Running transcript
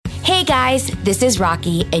Hey guys, this is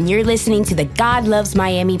Rocky, and you're listening to the God Loves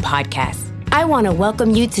Miami podcast. I want to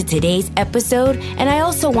welcome you to today's episode, and I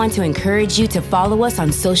also want to encourage you to follow us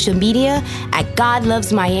on social media at God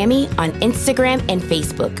Loves Miami on Instagram and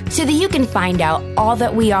Facebook so that you can find out all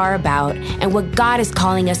that we are about and what God is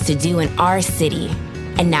calling us to do in our city.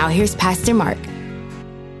 And now here's Pastor Mark.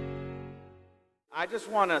 I just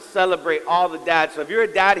want to celebrate all the dads. So if you're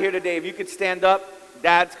a dad here today, if you could stand up,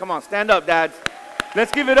 dads, come on, stand up, dads.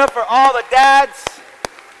 Let's give it up for all the dads.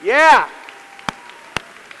 Yeah.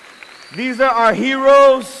 These are our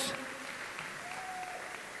heroes,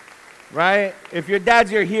 right? If your dad's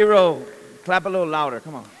your hero, clap a little louder.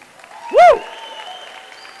 Come on. Woo!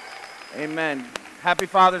 Amen. Happy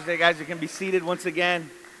Father's Day, guys. You can be seated once again.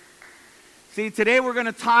 See, today we're going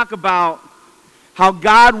to talk about how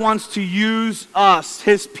God wants to use us,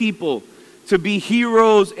 His people, to be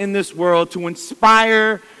heroes in this world, to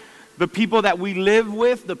inspire the people that we live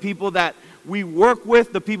with, the people that we work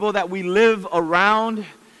with, the people that we live around.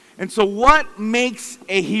 And so what makes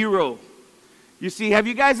a hero? You see, have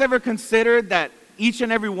you guys ever considered that each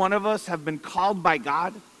and every one of us have been called by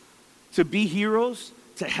God to be heroes,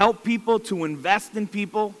 to help people, to invest in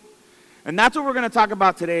people? And that's what we're going to talk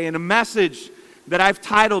about today in a message that I've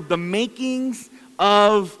titled, The Makings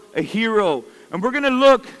of a Hero. And we're going to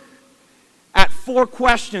look at 4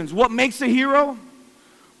 questions. What makes a hero?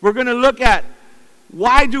 We're going to look at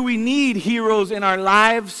why do we need heroes in our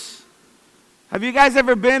lives? Have you guys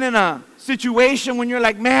ever been in a situation when you're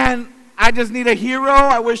like, man, I just need a hero.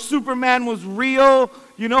 I wish Superman was real.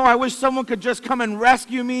 You know, I wish someone could just come and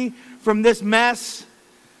rescue me from this mess.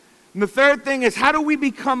 And the third thing is, how do we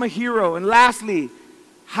become a hero? And lastly,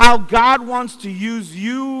 how God wants to use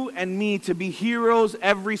you and me to be heroes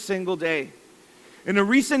every single day. In a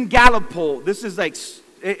recent Gallup poll, this is like,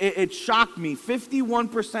 it shocked me.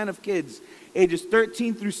 51% of kids ages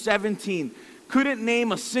 13 through 17 couldn't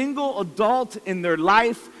name a single adult in their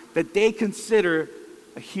life that they consider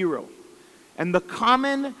a hero. And the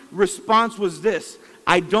common response was this: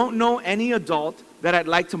 I don't know any adult that I'd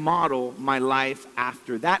like to model my life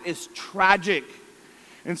after. That is tragic.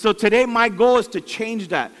 And so today my goal is to change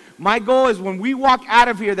that. My goal is when we walk out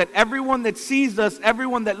of here that everyone that sees us,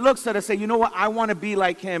 everyone that looks at us say, you know what, I want to be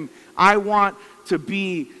like him. I want to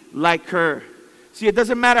be like her. See, it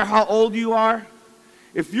doesn't matter how old you are.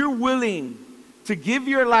 If you're willing to give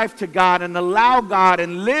your life to God and allow God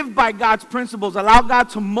and live by God's principles, allow God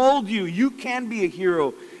to mold you, you can be a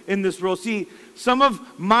hero in this world. See, some of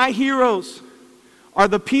my heroes are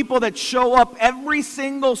the people that show up every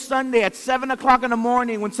single Sunday at 7 o'clock in the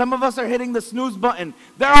morning when some of us are hitting the snooze button.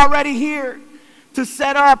 They're already here to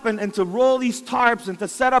set up and to roll these tarps and to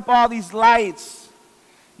set up all these lights.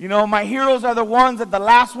 You know, my heroes are the ones that the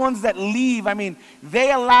last ones that leave. I mean,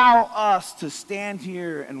 they allow us to stand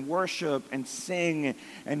here and worship and sing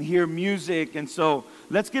and hear music. And so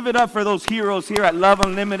let's give it up for those heroes here at Love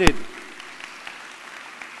Unlimited.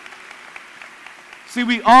 See,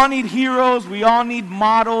 we all need heroes. We all need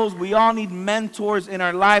models. We all need mentors in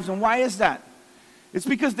our lives. And why is that? It's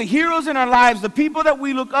because the heroes in our lives, the people that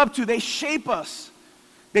we look up to, they shape us.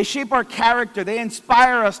 They shape our character. They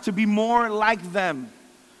inspire us to be more like them.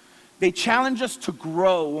 They challenge us to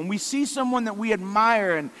grow. When we see someone that we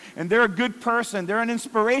admire and they're a good person, they're an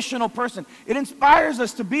inspirational person, it inspires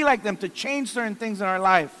us to be like them, to change certain things in our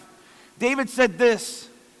life. David said this: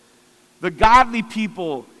 the godly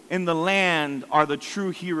people in the land are the true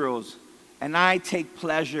heroes, and I take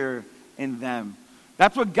pleasure in them.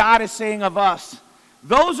 That's what God is saying of us.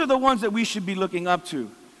 Those are the ones that we should be looking up to.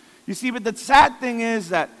 You see, but the sad thing is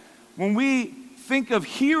that when we think of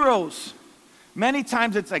heroes, many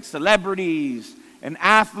times it's like celebrities and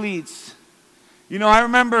athletes. You know, I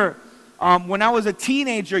remember when I was a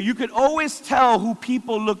teenager, you could always tell who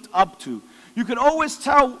people looked up to. You could always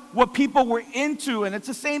tell what people were into. And it's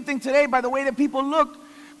the same thing today by the way that people look.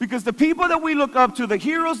 Because the people that we look up to, the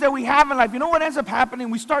heroes that we have in life, you know what ends up happening?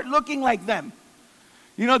 We start looking like them.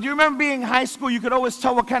 You know, do you remember being in high school? You could always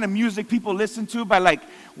tell what kind of music people listened to by like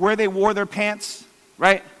where they wore their pants,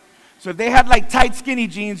 right? So if they had like tight skinny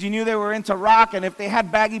jeans, you knew they were into rock. And if they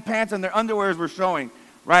had baggy pants and their underwears were showing,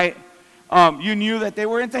 right? You knew that they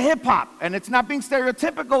were into hip hop. And it's not being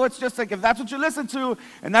stereotypical. It's just like if that's what you listen to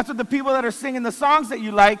and that's what the people that are singing the songs that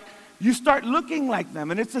you like, you start looking like them.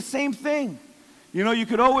 And it's the same thing. You know, you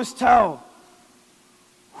could always tell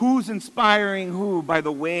who's inspiring who by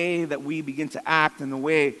the way that we begin to act and the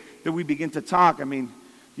way that we begin to talk. I mean,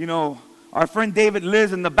 you know, our friend David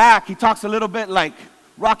Liz in the back, he talks a little bit like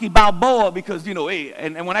Rocky Balboa because, you know, hey,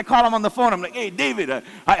 and when I call him on the phone, I'm like, hey, David,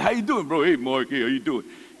 how you doing, bro? Hey, Mark, hey, how you doing?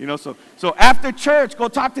 So after church, go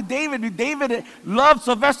talk to David. David loved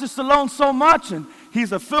Sylvester Stallone so much, and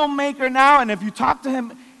he's a filmmaker now. And if you talk to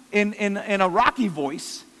him in a Rocky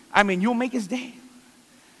voice, I mean, you'll make his day.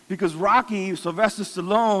 Because Rocky, Sylvester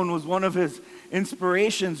Stallone, was one of his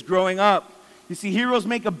inspirations growing up. You see, heroes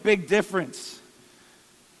make a big difference.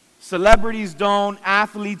 Celebrities don't,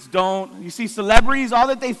 athletes don't. You see, celebrities, all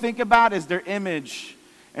that they think about is their image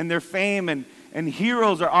and their fame, and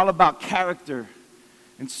heroes are all about character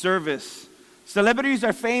and service. Celebrities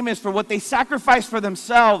are famous for what they sacrifice for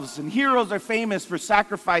themselves, and heroes are famous for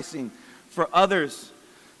sacrificing for others.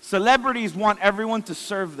 Celebrities want everyone to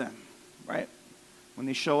serve them, right? When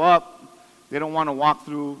they show up, they don't want to walk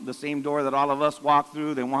through the same door that all of us walk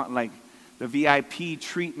through. They want like the VIP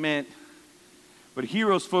treatment. But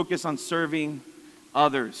heroes focus on serving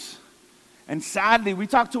others. And sadly, we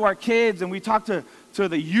talk to our kids and we talk to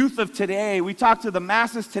the youth of today. We talk to the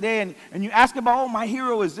masses today, and you ask about, oh, my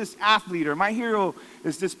hero is this athlete, or my hero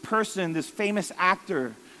is this person, this famous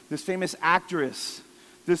actor, this famous actress,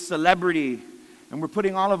 this celebrity. And we're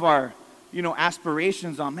putting all of our,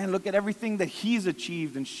 aspirations on, man, look at everything that he's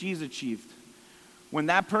achieved and she's achieved. When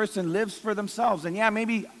that person lives for themselves, and yeah,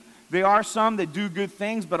 maybe there are some that do good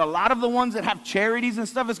things, but a lot of the ones that have charities and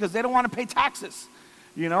stuff is because they don't want to pay taxes,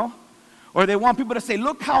 Or they want people to say,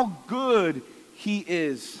 look how good he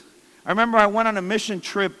is. I remember I went on a mission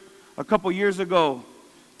trip a couple years ago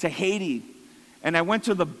to Haiti, and I went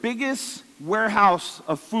to the biggest warehouse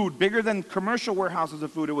of food, bigger than commercial warehouses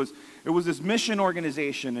of food. It was this mission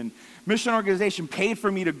organization, and mission organization paid for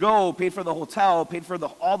me to go, paid for the hotel, paid for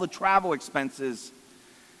all the travel expenses.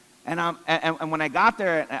 And when I got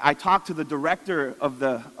there, I talked to the director of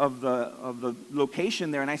the location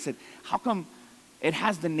there, and I said, how come it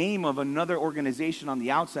has the name of another organization on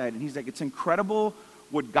the outside? And he's like, it's incredible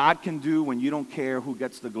what God can do when you don't care who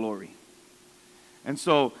gets the glory. And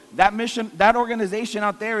so that organization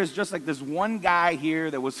out there is just like this one guy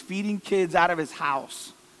here that was feeding kids out of his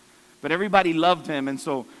house. But everybody loved him, and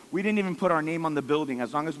so we didn't even put our name on the building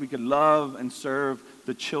as long as we could love and serve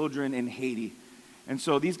the children in Haiti. And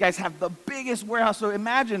so these guys have the biggest warehouse. So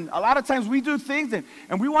imagine, a lot of times we do things,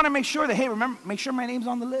 and we want to make sure that, hey, remember, make sure my name's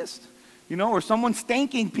on the list. Or someone's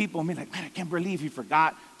thanking people. I mean, like, man, I can't believe he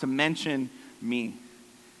forgot to mention me.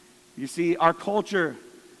 You see, our culture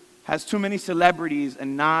has too many celebrities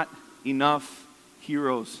and not enough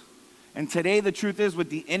heroes. And today, the truth is, with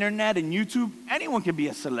the internet and YouTube, anyone can be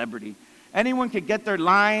a celebrity. Anyone can get their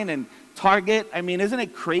line and target. I mean, isn't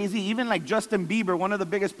it crazy? Even like Justin Bieber, one of the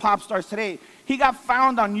biggest pop stars today, he got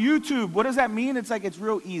found on YouTube. What does that mean? It's like it's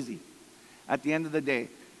real easy at the end of the day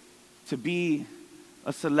to be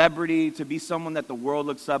a celebrity, to be someone that the world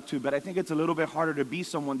looks up to. But I think it's a little bit harder to be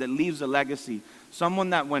someone that leaves a legacy. Someone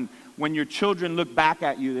that when your children look back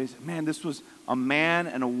at you, they say, man, this was a man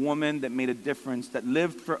and a woman that made a difference, that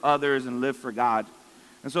lived for others and lived for God.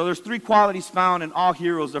 And so there's 3 qualities found in all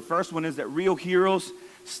heroes. The first one is that real heroes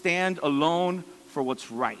stand alone for what's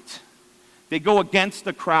right. They go against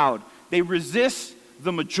the crowd. They resist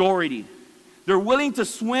the majority. They're willing to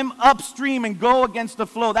swim upstream and go against the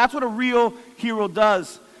flow. That's what a real hero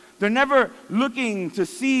does. They're never looking to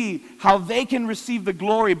see how they can receive the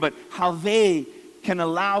glory, but how they can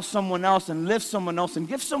allow someone else and lift someone else and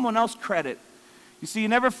give someone else credit. You see, you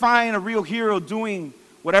never find a real hero doing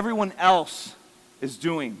what everyone else is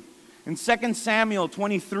doing. In 2 Samuel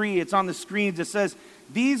 23, it's on the screens, it says,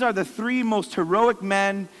 these are the 3 most heroic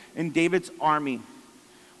men in David's army.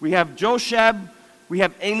 We have Josheb, we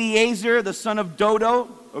have Eliezer, the son of Dodo,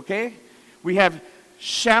 okay? We have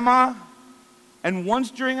Shammah, and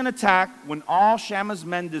once during an attack, when all Shammah's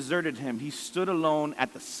men deserted him, he stood alone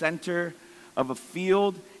at the center of a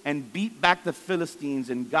field and beat back the Philistines,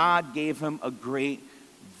 and God gave him a great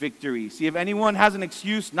victory. See, if anyone has an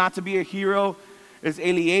excuse not to be a hero, it's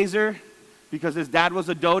Eliezer, because his dad was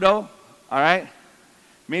a dodo, all right?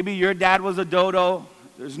 Maybe your dad was a dodo.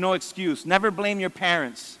 There's no excuse. Never blame your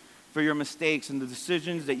parents for your mistakes and the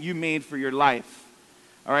decisions that you made for your life.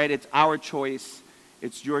 All right, it's our choice.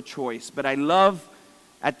 It's your choice. But I love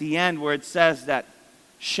at the end where it says that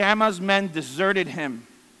Shammah's men deserted him,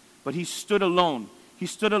 but he stood alone. He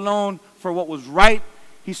stood alone for what was right.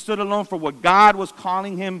 He stood alone for what God was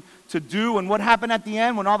calling him to do. And what happened at the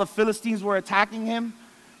end when all the Philistines were attacking him?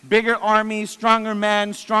 Bigger armies, stronger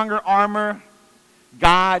men, stronger armor.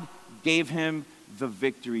 God gave him the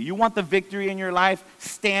victory. You want the victory in your life?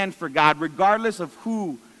 Stand for God, regardless of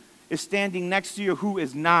who is standing next to you or who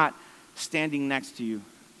is not standing next to you.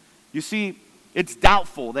 You see, it's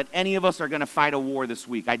doubtful that any of us are going to fight a war this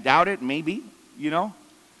week. I doubt it, maybe,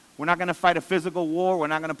 We're not going to fight a physical war. We're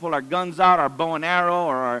not going to pull our guns out, our bow and arrow,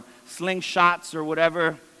 or our slingshots or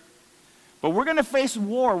whatever. But we're going to face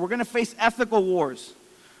war. We're going to face ethical wars.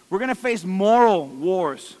 We're going to face moral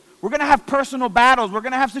wars. We're going to have personal battles. We're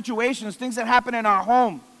going to have situations, things that happen in our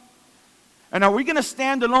home. And are we going to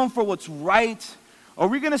stand alone for what's right? Are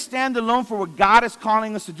we going to stand alone for what God is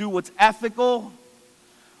calling us to do, what's ethical?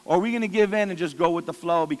 Or are we going to give in and just go with the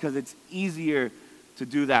flow because it's easier to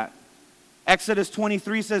do that? Exodus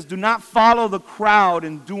 23 says, do not follow the crowd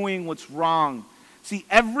in doing what's wrong. See,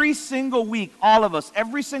 every single week, all of us,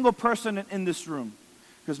 every single person in this room,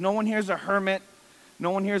 because no one here is a hermit, no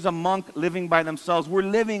one here is a monk living by themselves. We're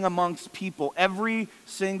living amongst people every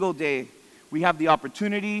single day. We have the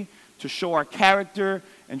opportunity to show our character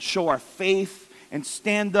and show our faith and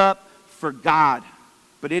stand up for God.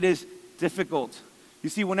 But it is difficult. You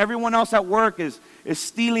see, when everyone else at work is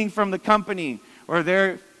stealing from the company or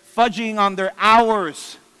they're fudging on their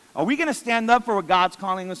hours, are we going to stand up for what God's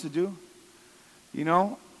calling us to do? You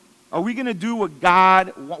know? Are we going to do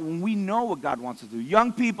when we know what God wants to do?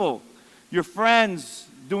 Young people, your friends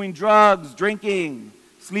doing drugs, drinking,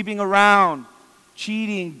 sleeping around,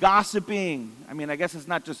 cheating, gossiping. I mean, I guess it's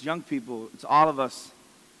not just young people, it's all of us.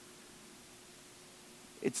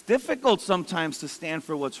 It's difficult sometimes to stand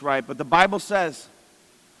for what's right, but the Bible says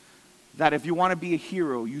that if you want to be a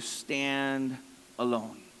hero, you stand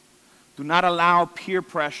alone. Do not allow peer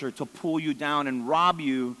pressure to pull you down and rob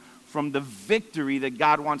you from the victory that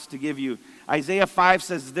God wants to give you. Isaiah 5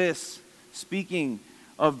 says this, speaking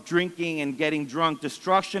of drinking and getting drunk,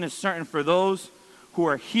 destruction is certain for those who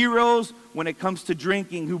are heroes when it comes to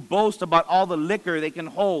drinking, who boast about all the liquor they can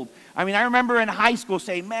hold. I mean, I remember in high school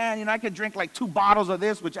saying, man, I could drink like 2 bottles of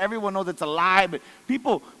this, which everyone knows it's a lie, but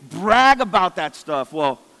people brag about that stuff.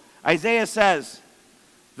 Well, Isaiah says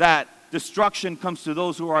that destruction comes to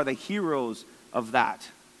those who are the heroes of that.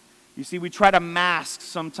 You see, we try to mask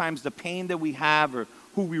sometimes the pain that we have or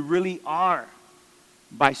who we really are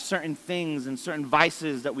by certain things and certain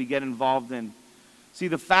vices that we get involved in. See,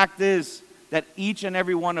 the fact is that each and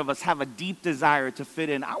every one of us have a deep desire to fit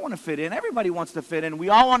in. I want to fit in. Everybody wants to fit in. We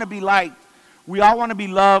all want to be liked. We all want to be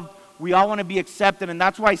loved. We all want to be accepted. And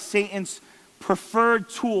that's why Satan's preferred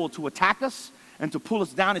tool to attack us and to pull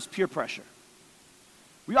us down is peer pressure.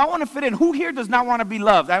 We all want to fit in. Who here does not want to be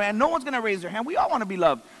loved? I mean, no one's going to raise their hand. We all want to be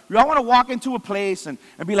loved. We all want to walk into a place and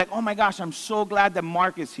be like, oh my gosh, I'm so glad that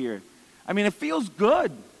Mark is here. I mean, it feels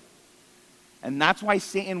good. And that's why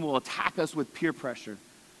Satan will attack us with peer pressure.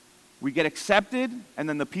 We get accepted, and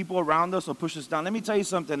then the people around us will push us down. Let me tell you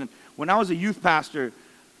something. When I was a youth pastor,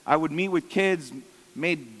 I would meet with kids,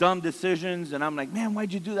 made dumb decisions, and I'm like, man,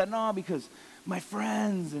 why'd you do that? No, because my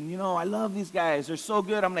friends, and I love these guys. They're so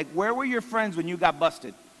good. I'm like, where were your friends when you got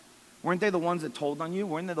busted? Weren't they the ones that told on you?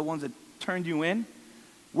 Weren't they the ones that turned you in?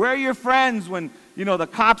 Where are your friends when, the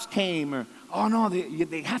cops came? Or, oh, no,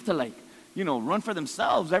 they have to, run for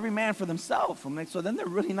themselves, every man for themselves. I'm like, so then they're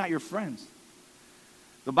really not your friends.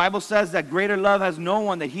 The Bible says that greater love has no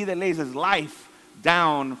one than he that lays his life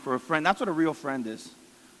down for a friend. That's what a real friend is.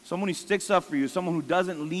 Someone who sticks up for you, someone who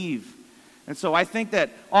doesn't leave. And so I think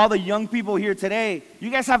that all the young people here today,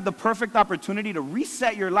 you guys have the perfect opportunity to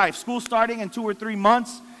reset your life. School starting in 2 or 3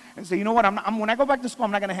 months, and say, you know what, when I go back to school,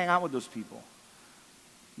 I'm not going to hang out with those people.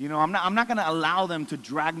 I'm not going to allow them to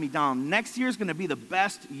drag me down. Next year is going to be the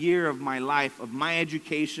best year of my life, of my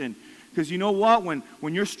education. Because you know what?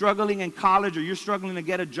 When you're struggling in college or you're struggling to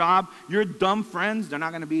get a job, your dumb friends, they're not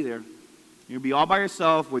going to be there. You'll be all by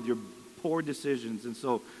yourself with your poor decisions. And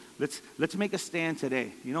so let's make a stand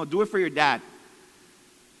today. Do it for your dad.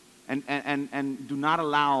 And do not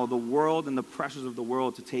allow the world and the pressures of the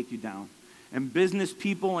world to take you down. And business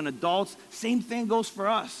people and adults, same thing goes for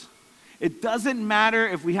us. It doesn't matter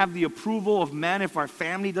if we have the approval of men, if our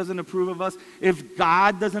family doesn't approve of us, if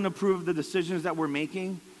God doesn't approve of the decisions that we're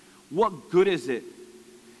making. What good is it?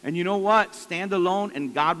 And you know what? Stand alone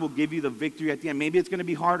and God will give you the victory at the end. Maybe it's going to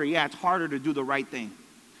be harder. Yeah, it's harder to do the right thing.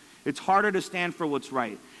 It's harder to stand for what's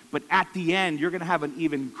right. But at the end, you're going to have an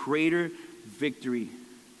even greater victory.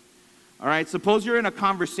 All right, suppose you're in a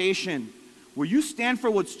conversation where you stand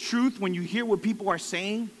for what's truth when you hear what people are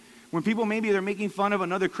saying. When people, maybe they're making fun of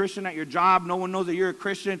another Christian at your job, no one knows that you're a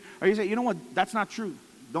Christian. Or you say, you know what, that's not true.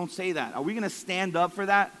 Don't say that. Are we going to stand up for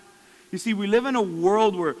that? You see, we live in a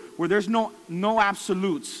world where there's no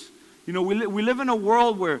absolutes. We live in a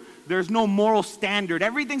world where there's no moral standard.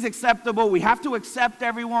 Everything's acceptable. We have to accept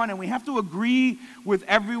everyone, and we have to agree with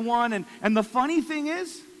everyone. And the funny thing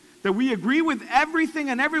is that we agree with everything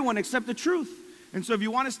and everyone except the truth. And so if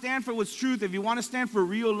you want to stand for what's truth, if you want to stand for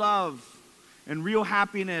real love and real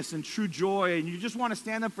happiness and true joy, and you just want to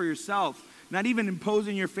stand up for yourself, not even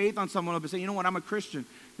imposing your faith on someone else, but say, you know what, I'm a Christian,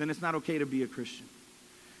 then it's not okay to be a Christian.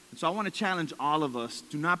 And so I want to challenge all of us,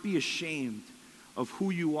 do not be ashamed of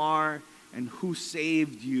who you are and who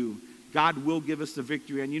saved you. God will give us the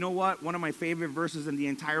victory. And you know what? One of my favorite verses in the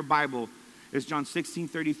entire Bible is John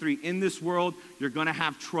 16:33. In this world, you're going to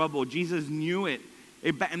have trouble. Jesus knew it,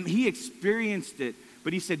 and he experienced it.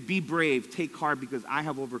 But he said, be brave, take heart, because I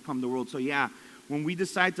have overcome the world. So yeah, when we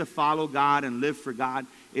decide to follow God and live for God,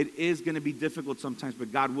 it is going to be difficult sometimes,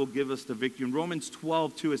 but God will give us the victory. In Romans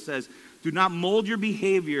 12:2, it says, do not mold your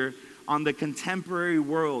behavior on the contemporary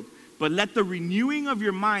world, but let the renewing of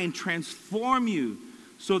your mind transform you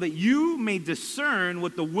so that you may discern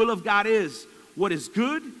what the will of God is, what is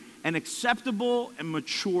good and acceptable and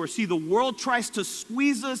mature. See, the world tries to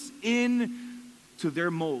squeeze us in to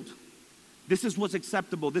their mold. This is what's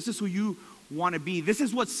acceptable. This is who you want to be. This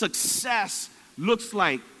is what success looks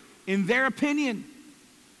like in their opinion.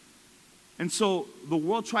 And so the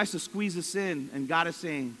world tries to squeeze us in, and God is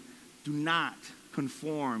saying, do not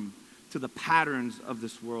conform to the patterns of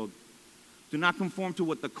this world. Do not conform to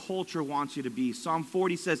what the culture wants you to be. Psalm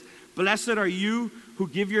 40 says, blessed are you who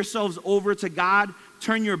give yourselves over to God,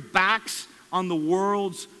 turn your backs on the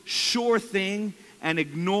world's sure thing, and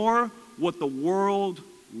ignore what the world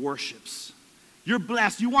worships. You're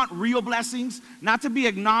blessed. You want real blessings, not to be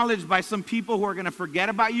acknowledged by some people who are going to forget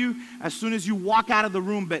about you as soon as you walk out of the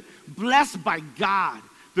room, but blessed by God,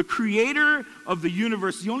 the creator of the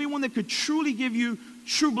universe, the only one that could truly give you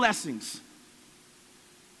true blessings.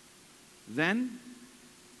 Then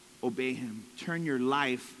obey him. Turn your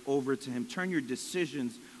life over to him. Turn your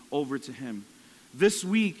decisions over to him. This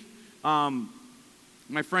week,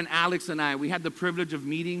 my friend Alex and I, we had the privilege of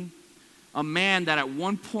meeting a man that at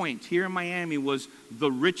one point here in Miami was the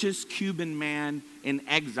richest Cuban man in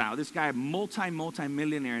exile. This guy,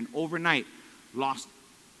 multi-millionaire, and overnight lost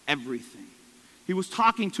everything. He was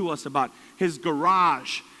talking to us about his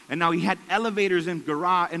garage, and now he had elevators in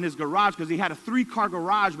his garage because he had a 3-car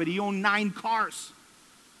garage, but he owned 9 cars.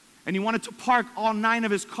 And he wanted to park all 9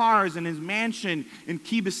 of his cars in his mansion in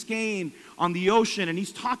Key Biscayne on the ocean, and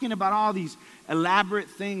he's talking about all these elaborate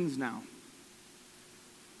things now.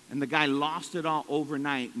 And the guy lost it all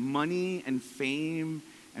overnight. Money and fame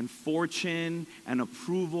and fortune and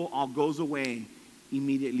approval all goes away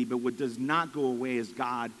immediately. But what does not go away is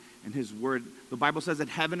God and his word. The Bible says that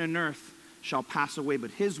heaven and earth shall pass away,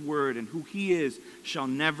 but his word and who he is shall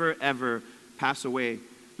never, ever pass away.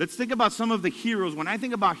 Let's think about some of the heroes. When I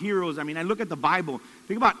think about heroes, I look at the Bible.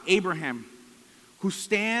 Think about Abraham, who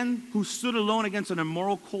stood alone against an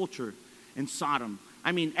immoral culture in Sodom.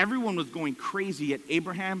 Everyone was going crazy, yet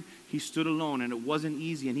Abraham, he stood alone, and it wasn't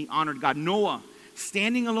easy, and he honored God. Noah,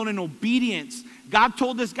 standing alone in obedience. God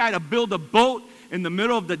told this guy to build a boat in the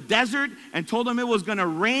middle of the desert and told him it was going to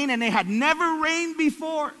rain, and it had never rained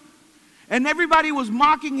before. And everybody was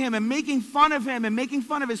mocking him and making fun of him and making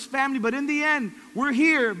fun of his family. But in the end, we're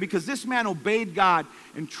here because this man obeyed God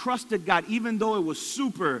and trusted God, even though it was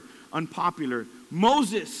super unpopular.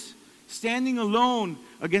 Moses, standing alone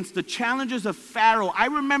against the challenges of Pharaoh. I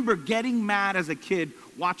remember getting mad as a kid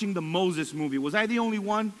watching the Moses movie. Was I the only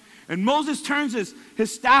one? And Moses turns his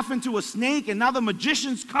staff into a snake, and now the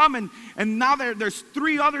magicians come, and now there's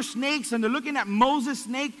 3 other snakes, and they're looking at Moses'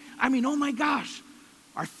 snake. Oh my gosh,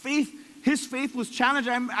 his faith was challenged.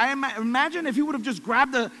 I imagine if he would have just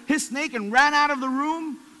grabbed his snake and ran out of the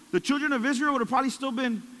room, the children of Israel would have probably still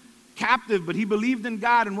been captive, but he believed in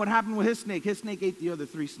God, and what happened with his snake? His snake ate the other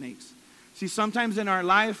 3 snakes. See, sometimes in our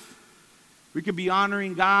life, we could be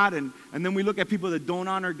honoring God, and then we look at people that don't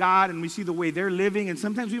honor God, and we see the way they're living, and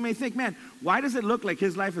sometimes we may think, man, why does it look like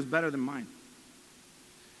his life is better than mine?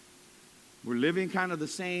 We're living kind of the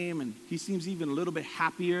same, and he seems even a little bit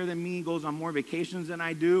happier than me, goes on more vacations than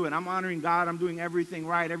I do, and I'm honoring God, I'm doing everything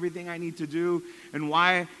right, everything I need to do, and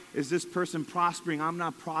why is this person prospering? I'm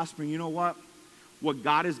not prospering. You know what? What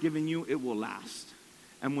God has given you, it will last,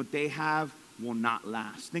 and what they have will not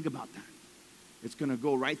last. Think about that. It's going to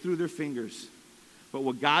go right through their fingers. But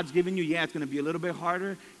what God's given you, yeah, it's going to be a little bit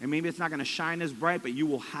harder, and maybe it's not going to shine as bright, but you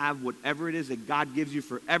will have whatever it is that God gives you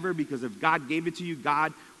forever, because if God gave it to you,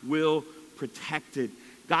 God will protect it.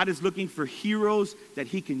 God is looking for heroes that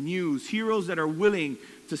he can use, heroes that are willing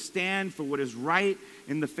to stand for what is right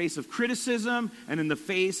in the face of criticism and in the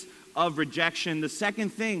face of rejection. The second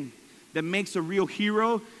thing that makes a real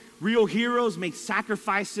heroes make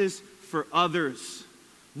sacrifices for others.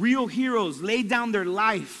 Real heroes lay down their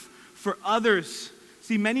life for others.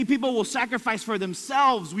 See, many people will sacrifice for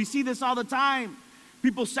themselves. We see this all the time.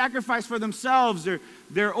 People sacrifice for themselves.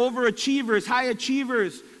 They're overachievers, high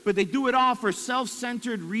achievers, but they do it all for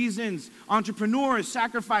self-centered reasons. Entrepreneurs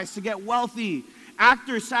sacrifice to get wealthy,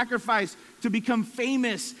 actors sacrifice to become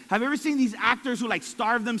famous. Have you ever seen these actors who like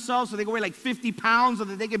starve themselves so they go weigh like 50 pounds so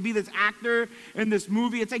that they can be this actor in this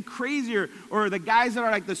movie? It's like crazier. Or the guys that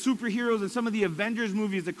are like the superheroes in some of the Avengers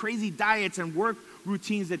movies, the crazy diets and work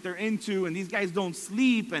routines that they're into, and these guys don't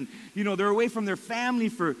sleep, and they're away from their family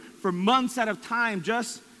for months at a time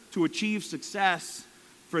just to achieve success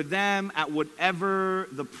for them at whatever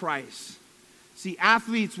the price. See,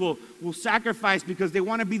 athletes will sacrifice because they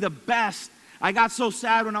want to be the best. I got so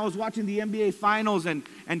sad when I was watching the NBA Finals and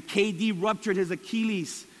KD ruptured his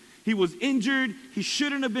Achilles. He was injured. He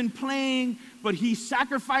shouldn't have been playing, but he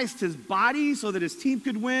sacrificed his body so that his team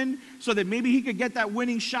could win, so that maybe he could get that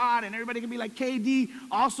winning shot and everybody could be like KD.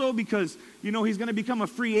 Also because, he's going to become a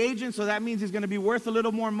free agent, so that means he's going to be worth a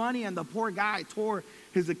little more money, and the poor guy tore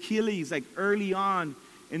his Achilles like early on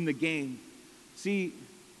in the game. See,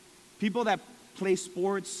 people that play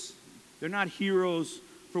sports, they're not heroes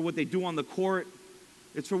for what they do on the court.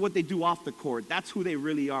 It's for what they do off the court. That's who they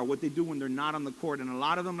really are, what they do when they're not on the court. And a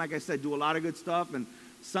lot of them, like I said, do a lot of good stuff. And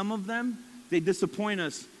some of them, they disappoint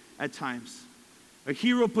us at times. A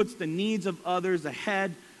hero puts the needs of others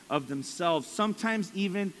ahead of themselves, sometimes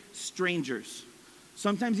even strangers.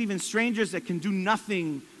 Sometimes even strangers that can do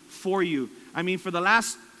nothing for you. I mean, for the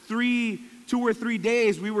last 2 or 3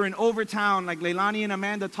 days, we were in Overtown, like Leilani and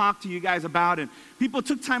Amanda talked to you guys about, and people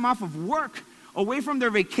took time off of work, away from their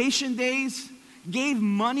vacation days, gave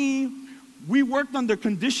money. We worked under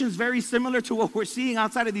conditions very similar to what we're seeing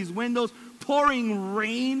outside of these windows, pouring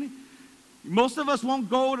rain. Most of us won't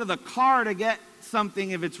go to the car to get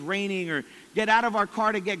something if it's raining, or get out of our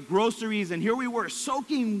car to get groceries, and here we were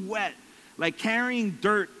soaking wet, like carrying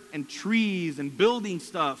dirt and trees and building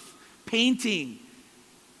stuff, painting.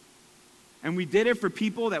 And we did it for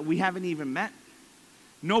people that we haven't even met.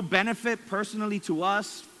 No benefit personally to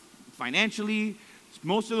us, financially.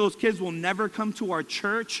 Most of those kids will never come to our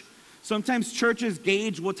church. Sometimes churches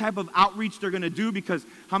gauge what type of outreach they're going to do because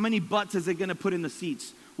how many butts is it going to put in the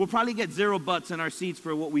seats? We'll probably get 0 butts in our seats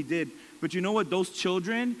for what we did. But you know what? Those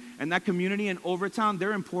children and that community in Overtown,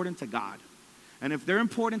 they're important to God. And if they're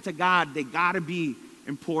important to God, they got to be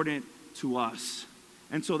important to us.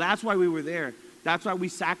 And so that's why we were there. That's why we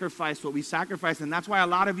sacrificed what we sacrificed. And that's why a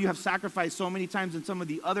lot of you have sacrificed so many times in some of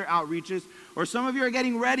the other outreaches, or some of you are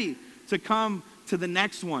getting ready to come to the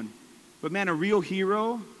next one. But man, a real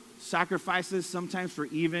hero sacrifices sometimes for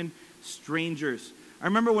even strangers. I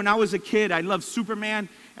remember when I was a kid, I loved Superman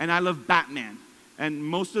and I loved Batman. And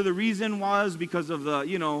most of the reason was because of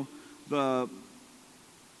it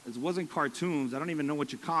wasn't cartoons. I don't even know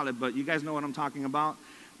what you call it, but you guys know what I'm talking about.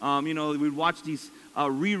 We'd watch these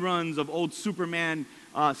reruns of old Superman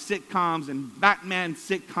sitcoms and Batman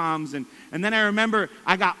sitcoms. And then I remember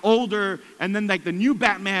I got older, and then like the new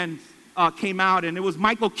Batman came out, and it was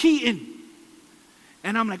Michael Keaton.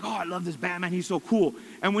 And I'm like, oh, I love this Batman. He's so cool.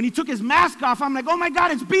 And when he took his mask off, I'm like, oh my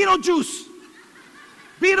God, it's Beetlejuice.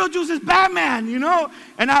 Beetlejuice is Batman,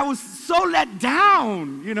 And I was so let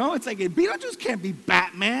down, It's like, Beetlejuice can't be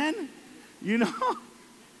Batman,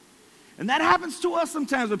 And that happens to us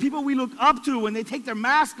sometimes. When people we look up to, when they take their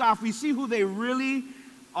mask off, we see who they really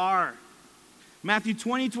are. Matthew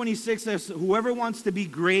 20:26 says, whoever wants to be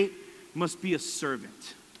great must be a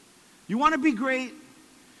servant. You want to be great?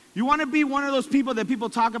 You want to be one of those people that people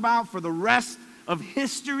talk about for the rest of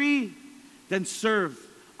history? Then serve.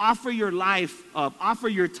 Offer your life up. Offer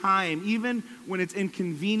your time, even when it's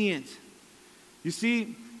inconvenient. You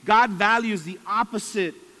see, God values the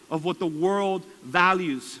opposite of what the world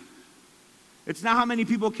values. It's not how many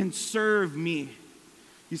people can serve me.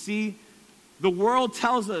 You see, the world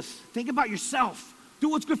tells us, think about yourself. Do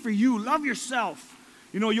what's good for you. Love yourself.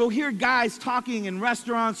 You'll hear guys talking in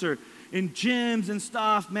restaurants or in gyms and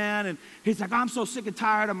stuff, man, and he's like, I'm so sick and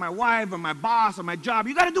tired of my wife or my boss or my job.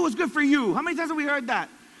 You got to do what's good for you. How many times have we heard that?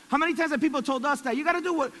 How many times have people told us that? You got to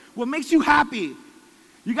do what makes you happy.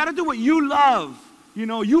 You got to do what you love.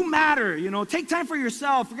 You matter. Take time for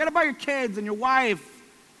yourself. Forget about your kids and your wife.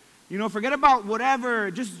 Forget about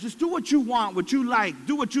whatever. Just do what you want, what you like.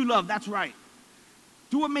 Do what you love. That's right.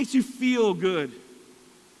 Do what makes you feel good.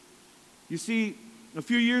 You see, a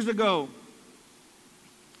few years ago,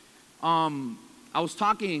 I was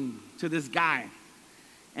talking to this guy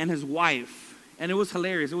and his wife, and it was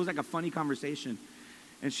hilarious. It was like a funny conversation.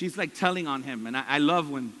 And she's like telling on him. And I love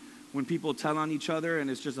when people tell on each other and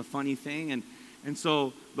it's just a funny thing. And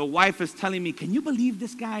so the wife is telling me, can you believe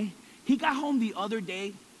this guy? He got home the other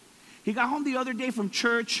day. He got home the other day from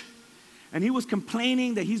church, and he was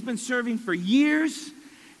complaining that he's been serving for years,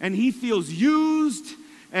 and he feels used.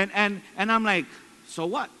 And I'm like, so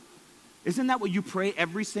what? Isn't that what you pray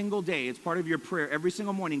every single day? It's part of your prayer every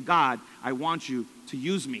single morning. God, I want you to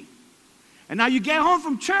use me. And now you get home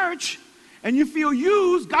from church and you feel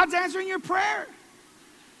used. God's answering your prayer.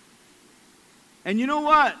 And you know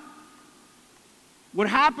what? What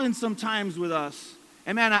happens sometimes with us,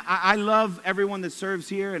 and man, I love everyone that serves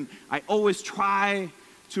here, and I always try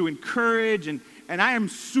to encourage, and I am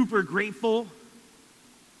super grateful,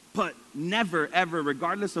 but never, ever,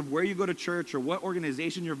 regardless of where you go to church or what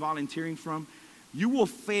organization you're volunteering from, you will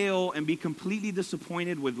fail and be completely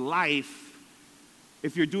disappointed with life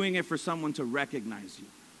if you're doing it for someone to recognize you.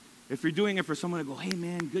 If you're doing it for someone to go, hey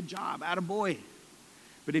man, good job, attaboy.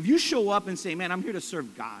 But if you show up and say, man, I'm here to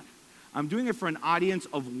serve God. I'm doing it for an audience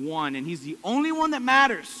of one, and he's the only one that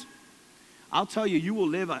matters. I'll tell you, you will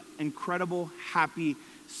live an incredible, happy,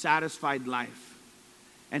 satisfied life.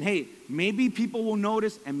 And hey, maybe people will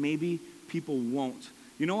notice and maybe people won't.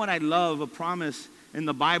 You know what I love? A promise in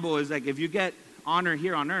the Bible is like if you get honor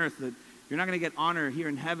here on earth, that you're not going to get honor here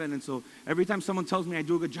in heaven. And so every time someone tells me I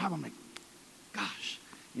do a good job, I'm like, gosh,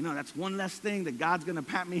 you know, that's one less thing that God's going to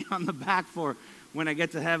pat me on the back for when I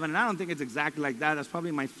get to heaven. And I don't think it's exactly like that. That's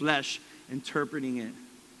probably my flesh interpreting it.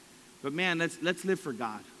 But man, let's live for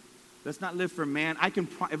God. Let's not live for man.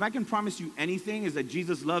 If I can promise you anything, is that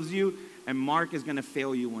Jesus loves you and Mark is going to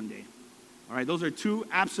fail you one day. All right, those are two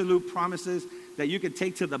absolute promises that you could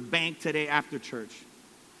take to the bank today after church.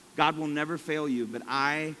 God will never fail you, but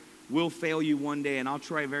I will fail you one day, and I'll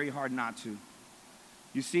try very hard not to.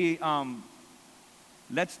 You see,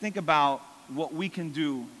 let's think about what we can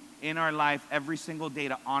do in our life every single day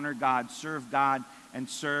to honor God, and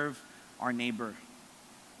serve our neighbor.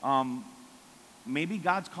 Maybe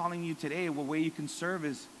God's calling you today. One way you can serve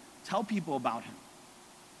is tell people about him.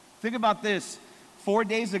 Think about this. 4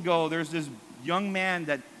 days ago, there's this young man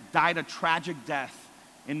that died a tragic death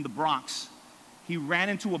in the Bronx. He ran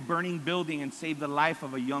into a burning building and saved the life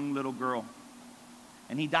of a young little girl.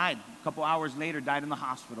 And he died. A couple hours later, died in the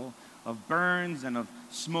hospital of burns and of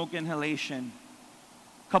smoke inhalation.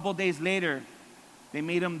 A couple days later, they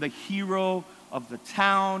made him the hero of the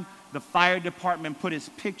town. The fire department put his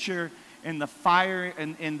picture in the fire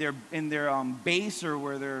in their base, or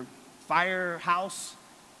where their firehouse.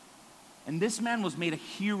 And this man was made a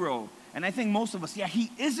hero. And I think most of us, yeah,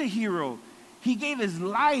 he is a hero. He gave his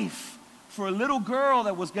life for a little girl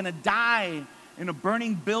that was going to die in a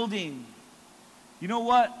burning building. You know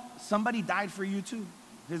what? Somebody died for you too.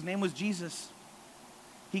 His name was Jesus.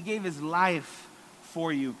 He gave his life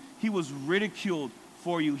for you. He was ridiculed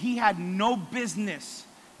for you. He had no business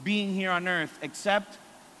being here on earth except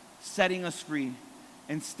setting us free.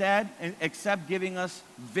 Except giving us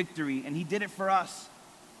victory. And he did it for us.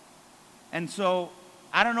 And so,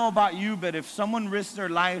 I don't know about you, but if someone risks their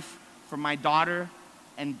life for my daughter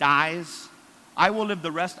and dies, I will live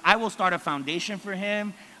the rest. I will start a foundation for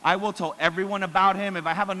him. I will tell everyone about him. If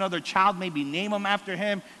I have another child, maybe name him after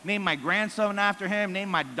him, name my grandson after him, name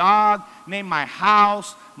my dog, name my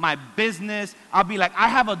house, my business. I'll be like, I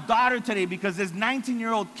have a daughter today because this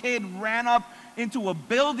 19-year-old kid ran up into a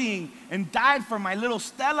building and died for my little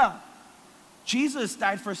Stella. Jesus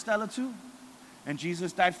died for Stella too. And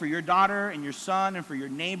Jesus died for your daughter and your son and for your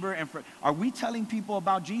neighbor. Are we telling people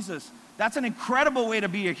about Jesus? That's an incredible way to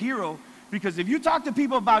be a hero, because if you talk to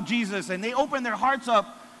people about Jesus and they open their hearts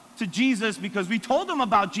up to Jesus because we told them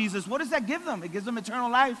about Jesus, what does that give them? It gives them eternal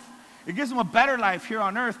life. It gives them a better life here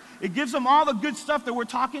on earth. It gives them all the good stuff that we're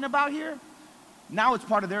talking about here. Now it's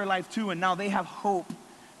part of their life too, and now they have hope.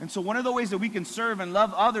 And so one of the ways that we can serve and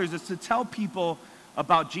love others is to tell people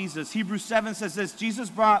about Jesus. Hebrews 7 says this: Jesus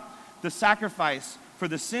brought the sacrifice for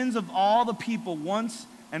the sins of all the people once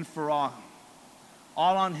and for all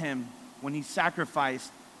on him when he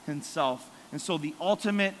sacrificed himself. And so the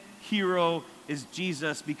ultimate hero is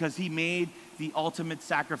Jesus, because he made the ultimate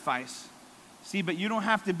sacrifice. See, but you don't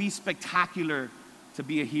have to be spectacular to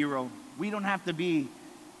be a hero. We don't have to be,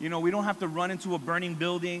 we don't have to run into a burning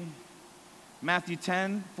building. Matthew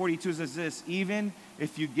 10:42 says this: even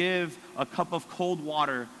if you give a cup of cold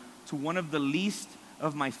water to one of the least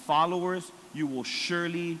of my followers, you will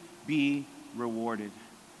surely be rewarded.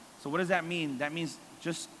 So what does that mean? That means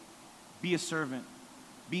just be a servant,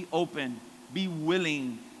 be open, be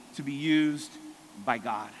willing to be used by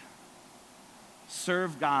God.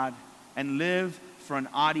 Serve God and live for an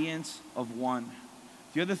audience of one.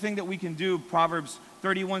 The other thing that we can do, Proverbs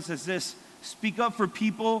 31 says this: speak up for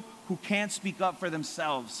people who can't speak up for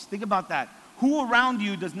themselves. Think about that. Who around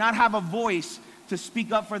you does not have a voice to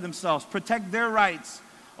speak up for themselves? Protect their rights.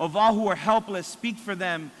 Of all who are helpless, speak for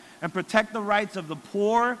them, and protect the rights of the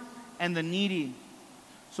poor and the needy.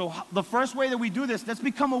 So the first way that we do this, let's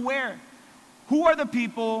become aware. Who are the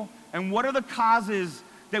people And what are the causes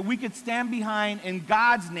that we could stand behind in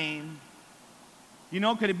God's name? You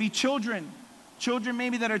know, could it be children? Children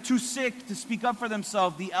maybe that are too sick to speak up for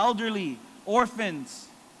themselves, the elderly, orphans,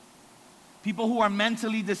 people who are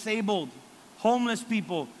mentally disabled, homeless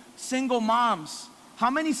people, single moms. How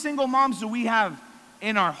many single moms do we have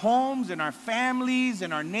in our homes, in our families,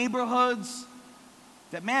 in our neighborhoods?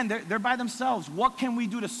 That, man, they're by themselves. What can we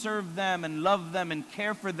do to serve them and love them and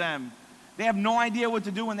care for them? They have no idea what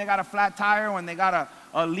to do when they got a flat tire, when they got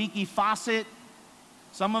a leaky faucet.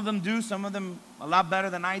 Some of them do, some of them a lot better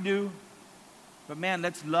than I do. But man,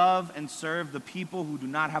 let's love and serve the people who do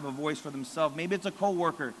not have a voice for themselves. Maybe it's a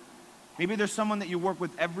coworker. Maybe there's someone that you work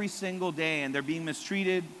with every single day and they're being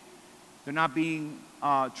mistreated. They're not being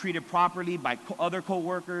treated properly by other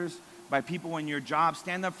coworkers, by people in your job.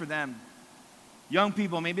 Stand up for them. Young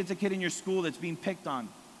people, maybe it's a kid in your school that's being picked on.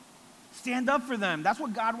 Stand up for them. That's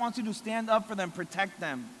what God wants you to do. Stand up for them, protect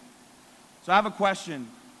them. So I have a question.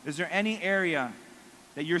 Is there any area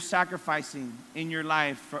that you're sacrificing in your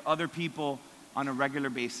life for other people on a regular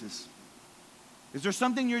basis? Is there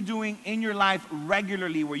something you're doing in your life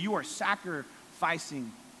regularly where you are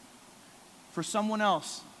sacrificing for someone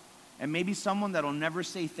else, and maybe someone that'll never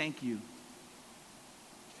say thank you?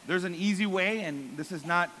 There's an easy way, and this is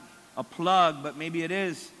not a plug, but maybe it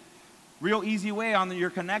is. Real easy way on your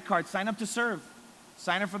Connect card. Sign up to serve.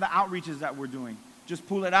 Sign up for the outreaches that we're doing. Just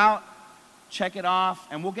pull it out, check it off,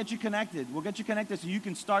 and we'll get you connected. We'll get you connected so you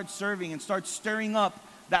can start serving and start stirring up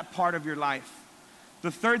that part of your life.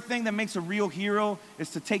 The third thing that makes a real hero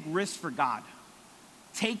is to take risks for God.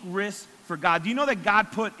 Take risks for God. Do you know that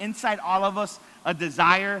God put inside all of us a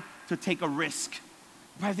desire to take a risk?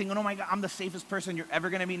 You're probably thinking, oh my God, I'm the safest person you're ever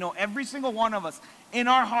going to be. No, every single one of us in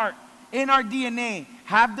our heart, in our DNA,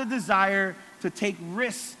 have the desire to take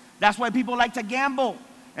risks. That's why people like to gamble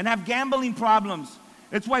and have gambling problems.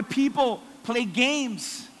 It's why people play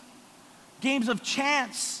games of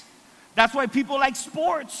chance. That's why people like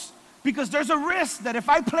sports, because there's a risk that if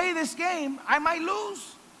I play this game, I might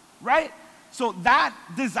lose, right? So that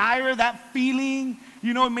desire, that feeling,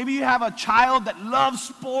 you know, maybe you have a child that loves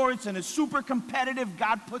sports and is super competitive.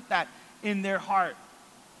 God put that in their heart.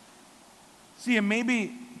 See, and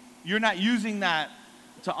maybe you're not using that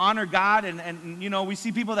to honor God. And you know, we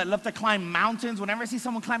see people that love to climb mountains. Whenever I see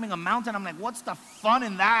someone climbing a mountain, I'm like, what's the fun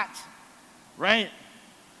in that, right?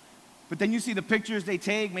 But then you see the pictures they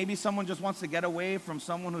take. Maybe someone just wants to get away from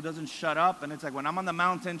someone who doesn't shut up. And it's like, when I'm on the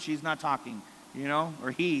mountain, she's not talking, you know,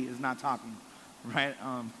 or he is not talking, right?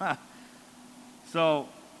 So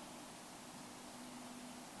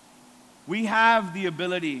we have the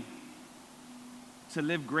ability to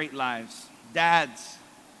live great lives. Dads,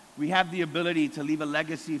 we have the ability to leave a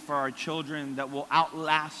legacy for our children that will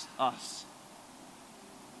outlast us.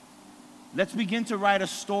 Let's begin to write a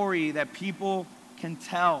story that people can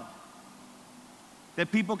tell. That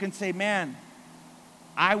people can say, man,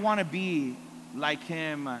 I want to be like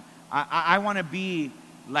him. I want to be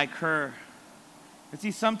like her. And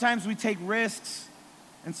see, sometimes we take risks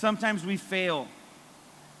and sometimes we fail.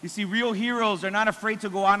 You see, real heroes are not afraid to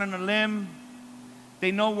go out on a limb.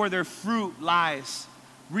 They know where their fruit lies.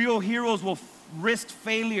 Real heroes will risk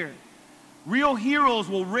failure. Real heroes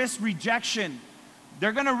will risk rejection.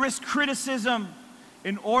 They're going to risk criticism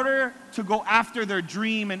in order to go after their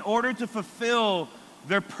dream, in order to fulfill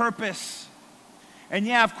their purpose. And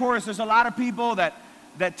yeah, of course, there's a lot of people that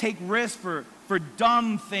take risks for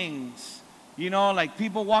dumb things. You know, like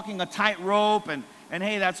people walking a tightrope and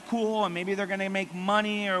hey, that's cool, and maybe they're going to make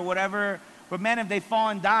money or whatever. But man, if they fall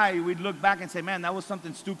and die, we'd look back and say, man, that was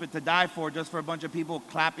something stupid to die for, just for a bunch of people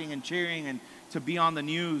clapping and cheering and to be on the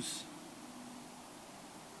news.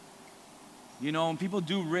 You know, and people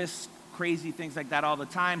do risk crazy things like that all the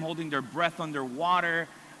time, holding their breath underwater.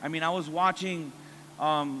 I mean, I was watching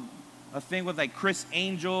a thing with like Chris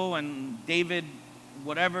Angel and David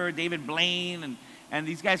Blaine, and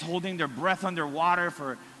these guys holding their breath underwater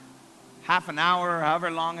for half an hour,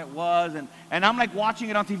 however long it was. And I'm like watching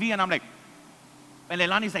it on TV, and I'm like, and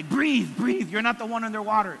Leilani's like, breathe, you're not the one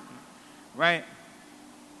underwater, right?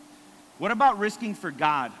 What about risking for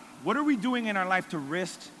God? What are we doing in our life to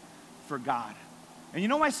risk for God? And you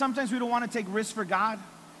know why sometimes we don't want to take risks for God?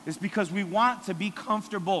 It's because we want to be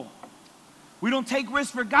comfortable. We don't take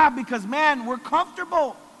risks for God because, man, we're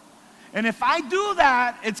comfortable. And if I do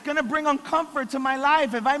that, it's going to bring uncomfort to my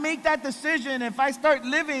life. If I make that decision, if I start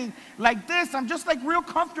living like this, I'm just like real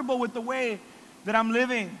comfortable with the way that I'm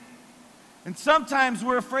living. And sometimes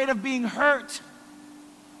we're afraid of being hurt.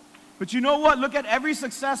 But you know what? Look at every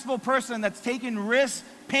successful person that's taken risks.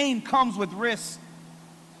 Pain comes with risks.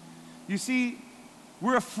 You see,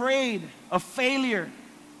 we're afraid of failure.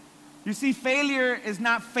 You see, failure is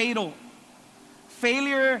not fatal.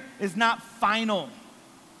 Failure is not final.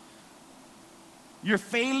 Your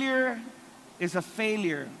failure is a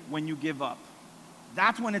failure when you give up.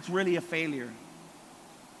 That's when it's really a failure.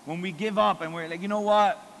 When we give up and we're like, you know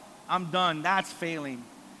what? I'm done. That's failing.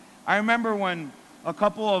 I remember when a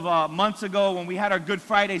couple of months ago when we had our Good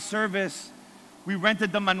Friday service, we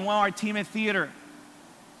rented the Manuel Artime Theater.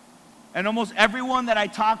 And almost everyone that I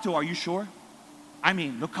talked to, are you sure? I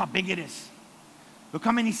mean, look how big it is. Look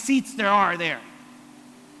how many seats there are there.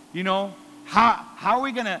 You know, how are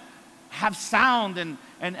we going to have sound? And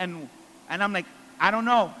I'm like, I don't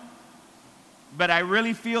know. But I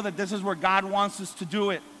really feel that this is where God wants us to do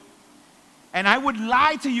it. And I would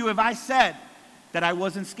lie to you if I said that I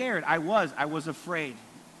wasn't scared. I was afraid.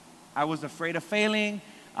 I was afraid of failing.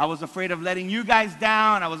 I was afraid of letting you guys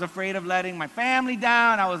down. I was afraid of letting my family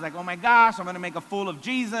down. I was like, oh my gosh, I'm going to make a fool of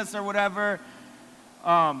Jesus or whatever.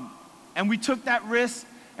 And we took that risk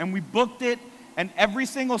and we booked it. And every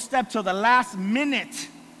single step till the last minute,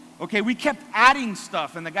 okay, we kept adding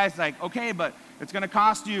stuff. And the guy's like, okay, but it's going to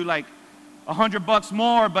cost you like $100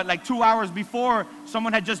 more. But like 2 hours before,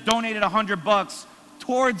 someone had just donated $100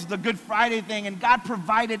 towards the Good Friday thing. And God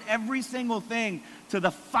provided every single thing to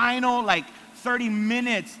the final like 30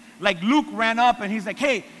 minutes. Like Luke ran up and he's like,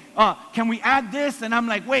 hey, can we add this? And I'm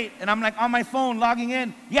like, wait. And I'm like on my phone logging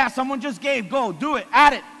in. Yeah, someone just gave. Go, do it.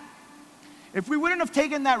 Add it. If we wouldn't have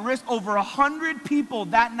taken that risk, over 100 people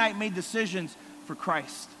that night made decisions for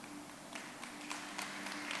Christ.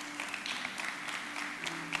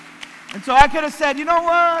 And so I could have said, you know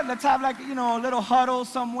what? Let's have like, you know, a little huddle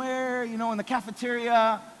somewhere, you know, in the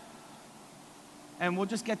cafeteria. And we'll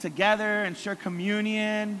just get together and share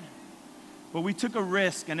communion. But we took a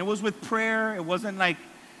risk, and it was with prayer. It wasn't like,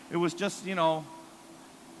 it was just, you know,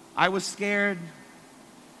 I was scared.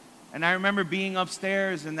 And I remember being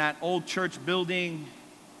upstairs in that old church building,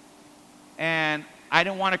 and I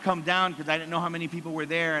didn't want to come down because I didn't know how many people were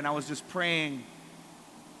there, and I was just praying.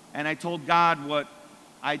 And I told God what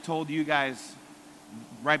I told you guys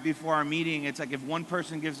right before our meeting. It's like if one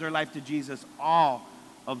person gives their life to Jesus, all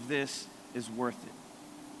of this is worth it.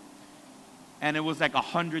 And it was like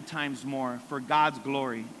 100 times more for God's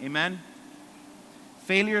glory. Amen?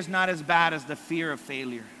 Failure is not as bad as the fear of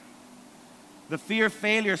failure. The fear of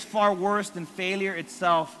failure is far worse than failure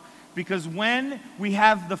itself, because when we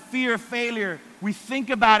have the fear of failure, we think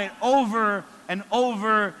about it over and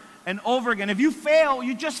over and over again. If you fail,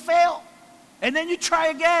 you just fail. And then you try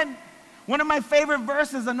again. One of my favorite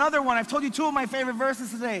verses, another one, I've told you two of my favorite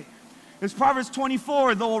verses today, is Proverbs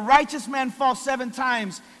 24. Though a righteous man falls 7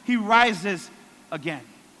 times, he rises again.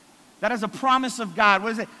 That is a promise of God.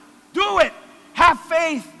 What is it? Do it. Have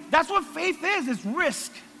faith. That's what faith is. It's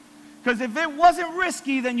risk. Because if it wasn't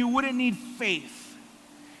risky, then you wouldn't need faith.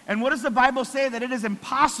 And what does the Bible say? That it is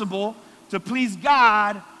impossible to please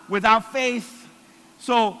God without faith.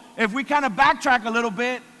 So if we kind of backtrack a little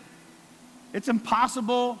bit, it's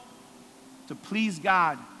impossible to please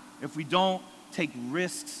God if we don't take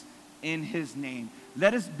risks in His name.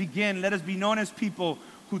 Let us begin. Let us be known as people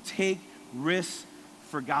who take risks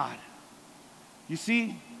for God. You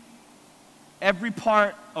see, every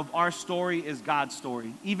part of our story is God's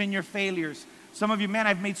story. Even your failures. Some of you, man,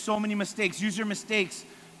 I've made so many mistakes. Use your mistakes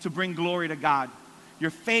to bring glory to God.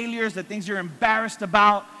 Your failures, the things you're embarrassed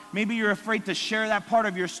about, maybe you're afraid to share that part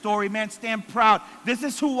of your story. Man, stand proud. This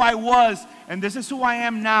is who I was, and this is who I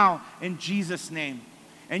am now in Jesus' name.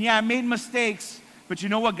 And yeah, I made mistakes, but you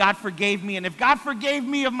know what? God forgave me. And if God forgave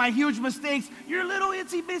me of my huge mistakes, your little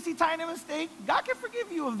itsy-bitsy tiny mistake, God can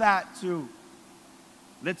forgive you of that too.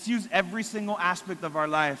 Let's use every single aspect of our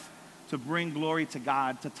life to bring glory to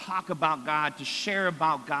God, to talk about God, to share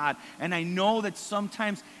about God. And I know that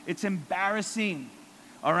sometimes it's embarrassing.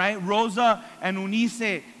 All right, Rosa and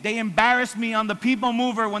Unice, they embarrassed me on the People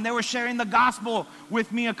Mover when they were sharing the gospel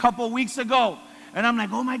with me a couple weeks ago. And I'm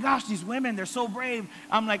like, oh my gosh, these women, they're so brave.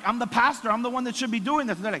 I'm like, I'm the pastor. I'm the one that should be doing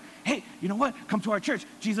this. And they're like, hey, you know what? Come to our church.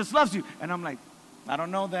 Jesus loves you. And I'm like, I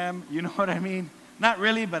don't know them. You know what I mean? Not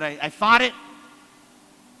really, but I thought it.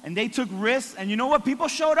 And they took risks. And you know what? People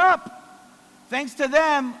showed up. Thanks to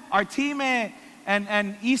them, our team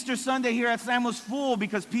and Easter Sunday here at Sam was full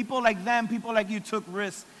because people like them, people like you took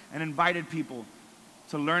risks and invited people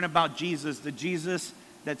to learn about Jesus, the Jesus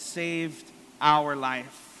that saved our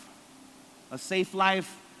life. A safe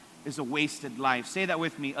life is a wasted life. Say that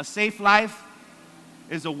with me. A safe life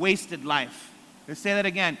is a wasted life. Let's say that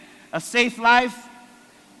again. A safe life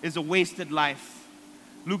is a wasted life.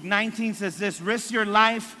 Luke 19 says this, risk your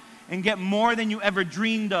life and get more than you ever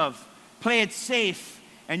dreamed of. Play it safe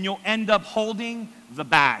and you'll end up holding the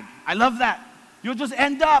bag. I love that. You'll just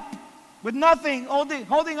end up with nothing,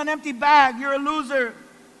 holding an empty bag. You're a loser.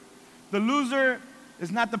 The loser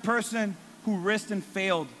is not the person who risked and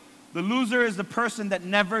failed. The loser is the person that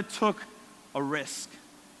never took a risk.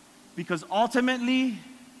 Because ultimately,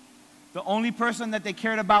 the only person that they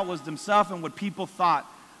cared about was themselves and what people thought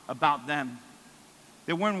about them.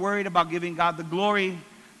 They weren't worried about giving God the glory.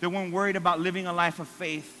 They weren't worried about living a life of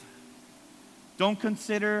faith. Don't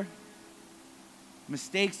consider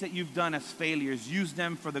mistakes that you've done as failures. Use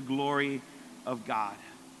them for the glory of God.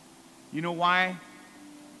 You know why?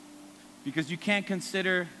 Because you can't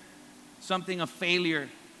consider something a failure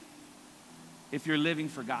if you're living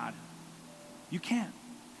for God. You can't.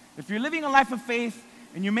 If you're living a life of faith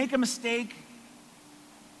and you make a mistake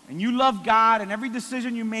and you love God and every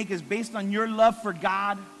decision you make is based on your love for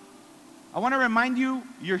God, I want to remind you,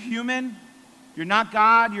 you're human. You're not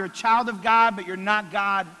God. You're a child of God, but you're not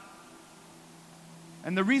God.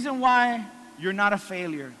 And the reason why you're not a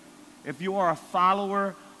failure, if you are a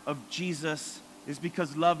follower of Jesus, is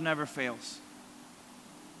because love never fails.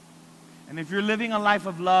 And if you're living a life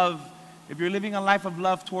of love,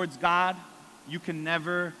 towards God, you can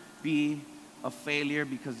never be a failure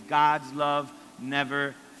because God's love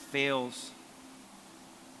never fails.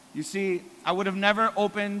 You see, I would have never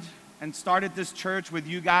opened and started this church with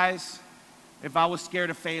you guys if I was scared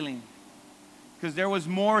of failing. Because there was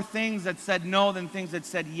more things that said no than things that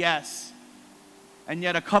said yes. And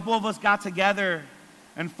yet a couple of us got together,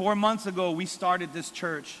 and 4 months ago we started this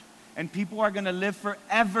church. And people are going to live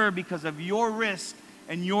forever because of your risk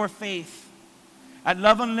and your faith. At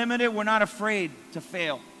Love Unlimited, we're not afraid to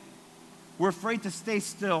fail. We're afraid to stay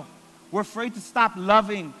still. We're afraid to stop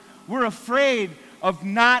loving. We're afraid of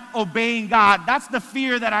not obeying God. That's the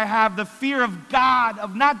fear that I have, the fear of God,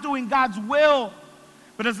 of not doing God's will.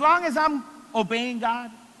 But as long as I'm obeying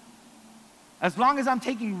God, as long as I'm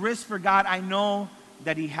taking risks for God, I know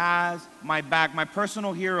that He has my back. My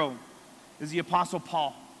personal hero is the Apostle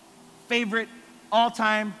Paul. Favorite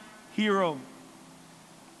all-time hero.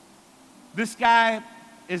 This guy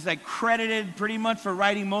is like credited pretty much for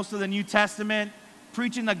writing most of the New Testament,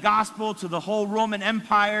 preaching the gospel to the whole Roman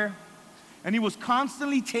Empire. And he was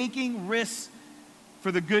constantly taking risks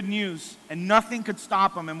for the good news, and nothing could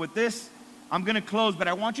stop him. And with this, I'm going to close, but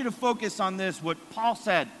I want you to focus on this, what Paul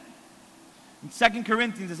said. In 2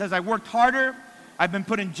 Corinthians, it says, I worked harder, I've been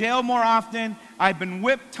put in jail more often, I've been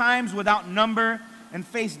whipped times without number, and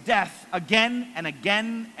faced death again and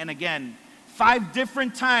again and again. 5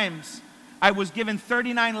 different times I was given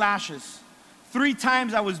 39 lashes. 3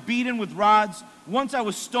 times I was beaten with rods. Once I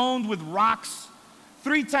was stoned with rocks.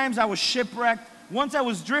 3 times I was shipwrecked. Once I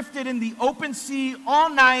was drifted in the open sea all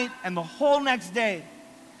night and the whole next day.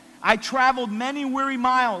 I traveled many weary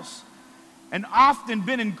miles and often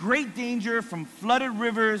been in great danger from flooded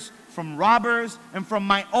rivers, from robbers, and from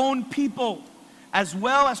my own people, as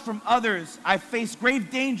well as from others. I faced grave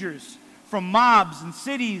dangers from mobs and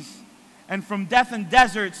cities, and from death in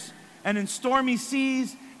deserts, and in stormy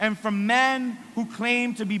seas, and from men who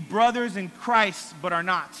claim to be brothers in Christ but are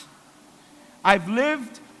not. I've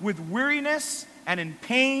lived with weariness and in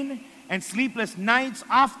pain and sleepless nights.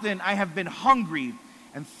 Often I have been hungry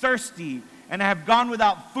and thirsty, and I have gone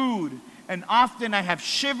without food, and often I have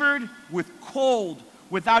shivered with cold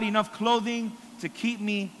without enough clothing to keep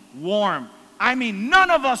me warm. I mean,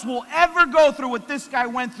 none of us will ever go through what this guy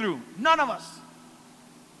went through. None of us.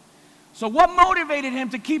 So what motivated him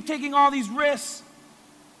to keep taking all these risks?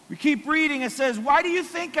 We keep reading. It says, why do you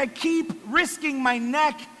think I keep risking my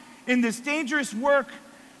neck in this dangerous work?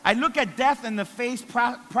 I look at death in the face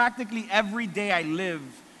practically every day I live.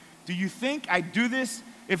 Do you think I'd do this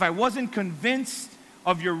if I wasn't convinced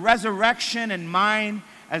of your resurrection and mine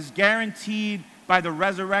as guaranteed by the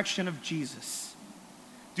resurrection of Jesus?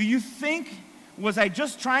 Do you think, was I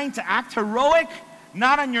just trying to act heroic?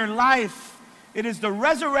 Not on your life. It is the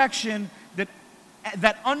resurrection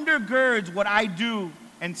that undergirds what I do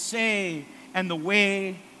and say and the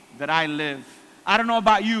way that I live. I don't know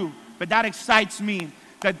about you, but that excites me.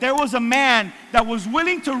 That there was a man that was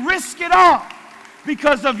willing to risk it all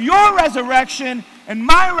because of your resurrection and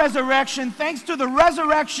my resurrection, thanks to the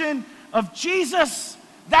resurrection of Jesus.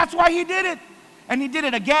 That's why he did it. And he did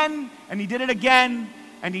it again, and he did it again,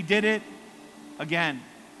 and he did it again.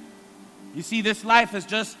 You see, this life is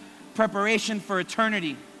just preparation for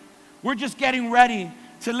eternity. We're just getting ready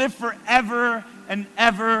to live forever and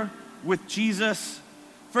ever with Jesus.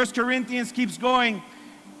 1 Corinthians keeps going.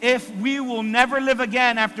 If we will never live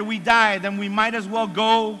again after we die, then we might as well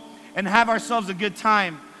go and have ourselves a good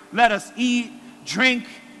time. Let us eat, drink,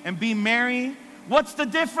 and be merry. What's the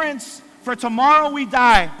difference? For tomorrow we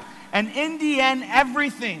die, and in the end,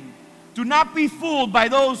 everything Do not be fooled by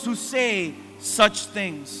those who say such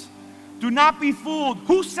things. Do not be fooled.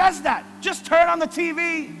 Who says that? Just turn on the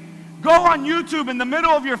TV. Go on YouTube in the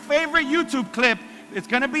middle of your favorite YouTube clip. It's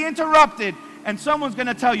going to be interrupted, and someone's going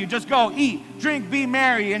to tell you, just go eat, drink, be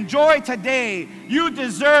merry, enjoy today. You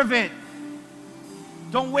deserve it.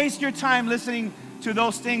 Don't waste your time listening to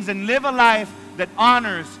those things and live a life that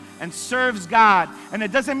honors and serves God. And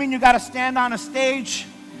it doesn't mean you got to stand on a stage.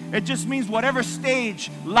 It just means whatever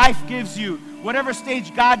stage life gives you, whatever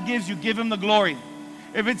stage God gives you, give Him the glory.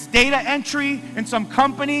 If it's data entry in some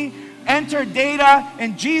company, enter data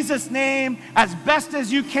in Jesus' name as best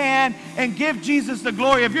as you can and give Jesus the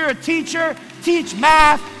glory. If you're a teacher, teach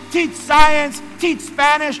math, teach science, teach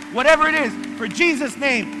Spanish, whatever it is, for Jesus'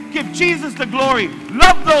 name, give Jesus the glory.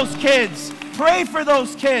 Love those kids. Pray for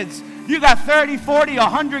those kids. You got 30, 40,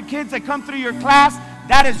 100 kids that come through your class,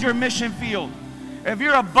 that is your mission field. If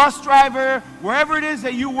you're a bus driver, wherever it is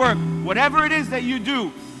that you work, whatever it is that you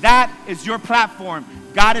do, that is your platform.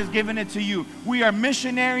 God has given it to you. We are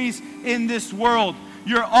missionaries in this world.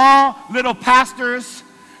 You're all little pastors.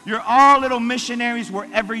 You're all little missionaries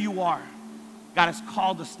wherever you are. God has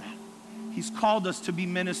called us that. He's called us to be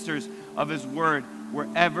ministers of His word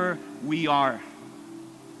wherever we are.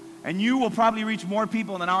 And you will probably reach more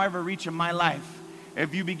people than I'll ever reach in my life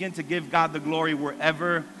if you begin to give God the glory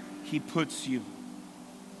wherever He puts you.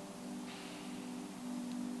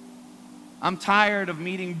 I'm tired of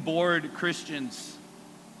meeting bored Christians.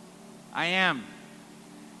 I am.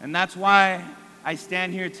 And that's why I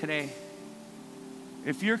stand here today.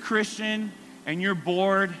 If you're Christian and you're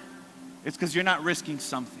bored, it's because you're not risking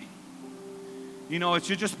something. You know,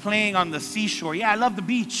 you're just playing on the seashore. Yeah, I love the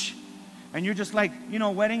beach. And you're just like, you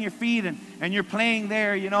know, wetting your feet and you're playing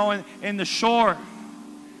there, you know, in the shore.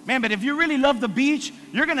 Man, but if you really love the beach,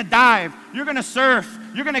 you're going to dive, you're going to surf,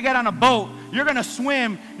 you're going to get on a boat, you're going to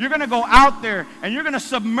swim, you're going to go out there, and you're going to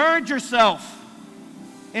submerge yourself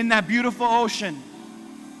in that beautiful ocean.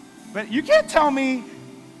 But you can't tell me,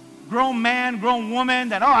 grown man, grown woman,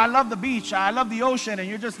 that, oh, I love the beach, I love the ocean, and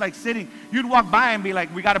you're just like sitting. You'd walk by and be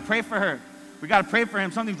like, we got to pray for her. We got to pray for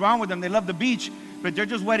him. Something's wrong with them. They love the beach, but they're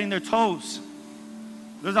just wetting their toes.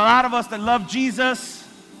 There's a lot of us that love Jesus,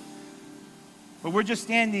 but we're just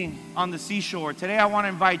standing on the seashore. Today I want to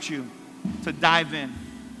invite you to dive in,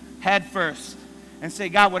 head first, and say,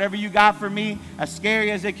 God, whatever you got for me, as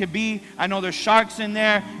scary as it could be, I know there's sharks in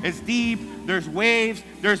there, it's deep, there's waves,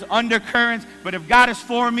 there's undercurrents, but if God is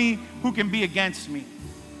for me, who can be against me?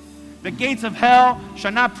 The gates of hell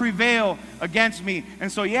shall not prevail against me.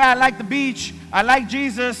 And so, yeah, I like the beach, I like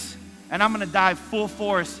Jesus, and I'm going to dive full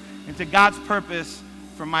force into God's purpose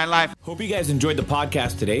for my life. Hope you guys enjoyed the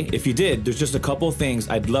podcast today. If you did, there's just a couple of things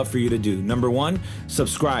I'd love for you to do. Number one,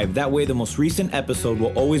 subscribe. That way the most recent episode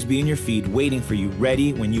will always be in your feed waiting for you,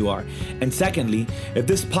 ready when you are. And secondly, if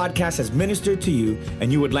this podcast has ministered to you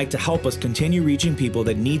and you would like to help us continue reaching people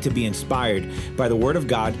that need to be inspired by the Word of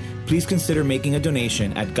God, please consider making a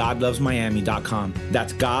donation at godlovesmiami.com.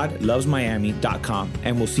 That's godlovesmiami.com.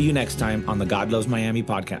 And we'll see you next time on the God Loves Miami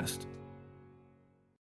podcast.